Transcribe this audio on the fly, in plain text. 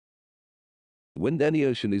When Danny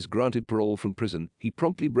Ocean is granted parole from prison, he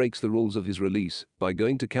promptly breaks the rules of his release by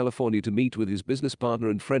going to California to meet with his business partner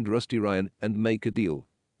and friend Rusty Ryan and make a deal.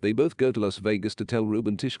 They both go to Las Vegas to tell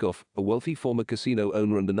Ruben Tishkoff, a wealthy former casino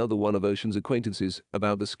owner and another one of Ocean's acquaintances,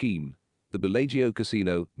 about the scheme. The Bellagio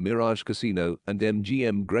Casino, Mirage Casino, and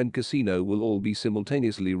MGM Grand Casino will all be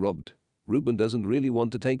simultaneously robbed. Ruben doesn't really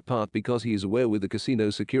want to take part because he is aware with the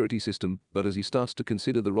casino security system, but as he starts to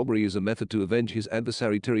consider the robbery as a method to avenge his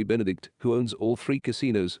adversary Terry Benedict, who owns all 3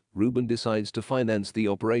 casinos, Ruben decides to finance the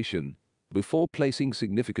operation. Before placing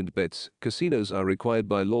significant bets, casinos are required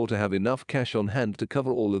by law to have enough cash on hand to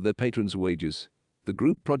cover all of their patrons' wages. The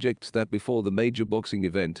group projects that before the major boxing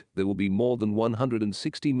event, there will be more than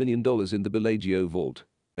 $160 million in the Bellagio vault.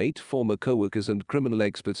 8 former co-workers and criminal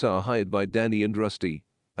experts are hired by Danny and Rusty.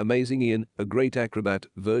 Amazing Ian, a great acrobat,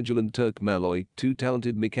 Virgil and Turk Malloy, 2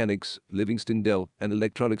 talented mechanics, Livingston Dell, an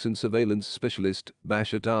electronics and surveillance specialist,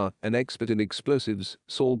 Bash Attar, an expert in explosives,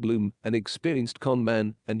 Saul Bloom, an experienced con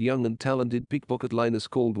man, and young and talented pickpocket Linus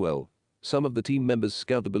Caldwell. Some of the team members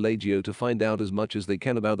scout the Bellagio to find out as much as they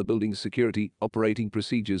can about the building's security, operating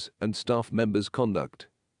procedures, and staff members' conduct.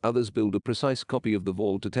 Others build a precise copy of the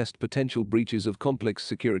vault to test potential breaches of complex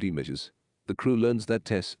security measures. The crew learns that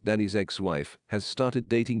Tess, Danny's ex-wife, has started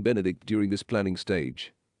dating Benedict during this planning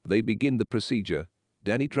stage. They begin the procedure.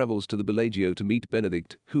 Danny travels to the Bellagio to meet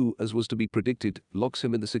Benedict, who, as was to be predicted, locks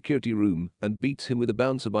him in the security room and beats him with a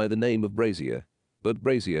bouncer by the name of Brazier. But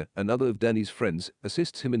Brazier, another of Danny's friends,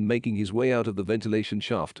 assists him in making his way out of the ventilation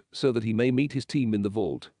shaft so that he may meet his team in the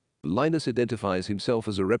vault. Linus identifies himself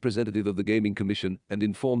as a representative of the Gaming Commission and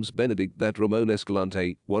informs Benedict that Ramon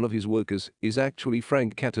Escalante, one of his workers, is actually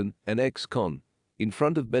Frank Catton, an ex-con. In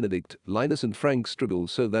front of Benedict, Linus and Frank struggle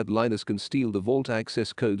so that Linus can steal the vault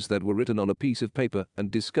access codes that were written on a piece of paper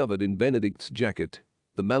and discovered in Benedict's jacket.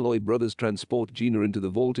 The Malloy brothers transport Gina into the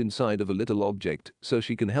vault inside of a little object so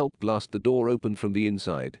she can help blast the door open from the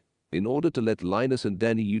inside. In order to let Linus and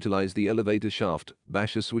Danny utilize the elevator shaft,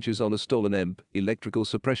 Basher switches on a stolen electrical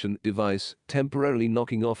suppression device, temporarily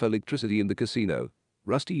knocking off electricity in the casino.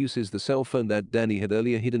 Rusty uses the cell phone that Danny had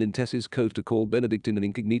earlier hidden in Tess's coat to call Benedict in an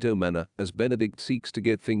incognito manner as Benedict seeks to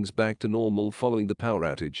get things back to normal following the power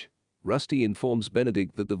outage. Rusty informs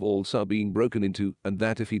Benedict that the vaults are being broken into and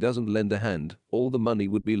that if he doesn't lend a hand, all the money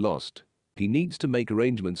would be lost. He needs to make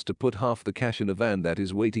arrangements to put half the cash in a van that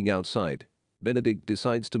is waiting outside. Benedict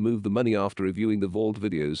decides to move the money after reviewing the vault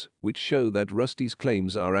videos, which show that Rusty's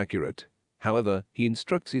claims are accurate. However, he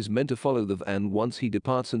instructs his men to follow the van once he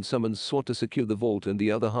departs and summons SWAT to secure the vault and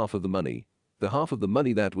the other half of the money. The half of the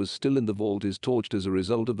money that was still in the vault is torched as a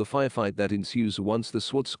result of the firefight that ensues once the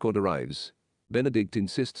SWAT squad arrives. Benedict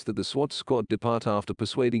insists that the SWAT squad depart after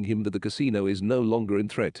persuading him that the casino is no longer in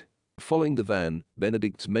threat. Following the van,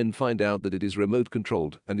 Benedict's men find out that it is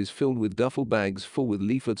remote-controlled and is filled with duffel bags full with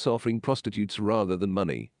leaflets offering prostitutes rather than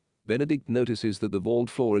money. Benedict notices that the vault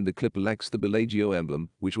floor in the clip lacks the Bellagio emblem,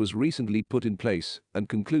 which was recently put in place, and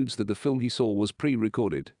concludes that the film he saw was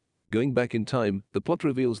pre-recorded. Going back in time, the plot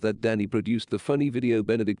reveals that Danny produced the funny video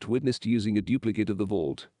Benedict witnessed using a duplicate of the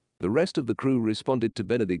vault. The rest of the crew responded to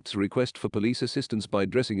Benedict's request for police assistance by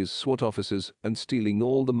dressing as SWAT officers and stealing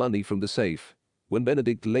all the money from the safe. When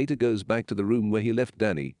Benedict later goes back to the room where he left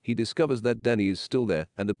Danny, he discovers that Danny is still there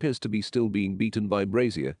and appears to be still being beaten by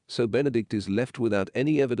Brazier, so Benedict is left without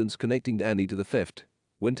any evidence connecting Danny to the theft.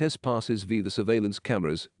 When Tess passes via the surveillance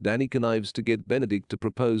cameras, Danny connives to get Benedict to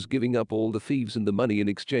propose giving up all the thieves and the money in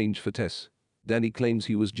exchange for Tess. Danny claims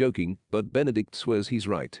he was joking, but Benedict swears he's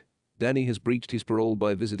right. Danny has breached his parole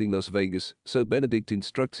by visiting Las Vegas, so Benedict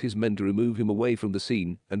instructs his men to remove him away from the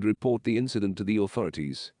scene and report the incident to the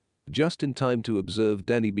authorities. Just in time to observe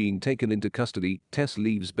Danny being taken into custody, Tess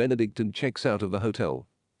leaves Benedict and checks out of the hotel.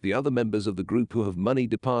 The other members of the group who have money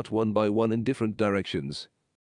depart one by one in different directions.